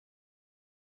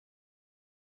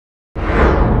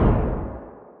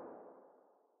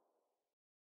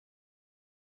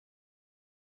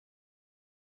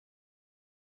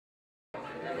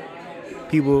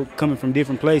people coming from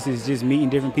different places, just meeting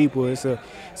different people. It's a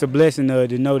blessing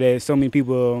to know that so many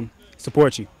people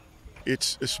support you.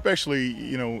 It's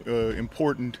especially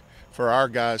important for our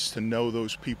guys to know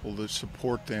those people that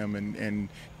support them and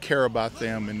care about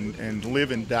them and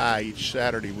live and die each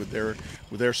Saturday with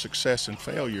their success and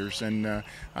failures. And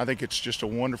I think it's just a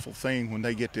wonderful thing when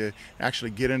they get to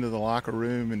actually get into the locker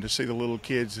room and to see the little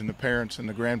kids and the parents and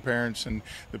the grandparents and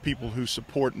the people who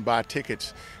support and buy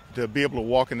tickets, to be able to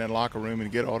walk in that locker room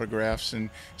and get autographs and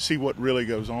see what really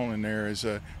goes on in there is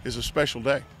a special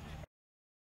day.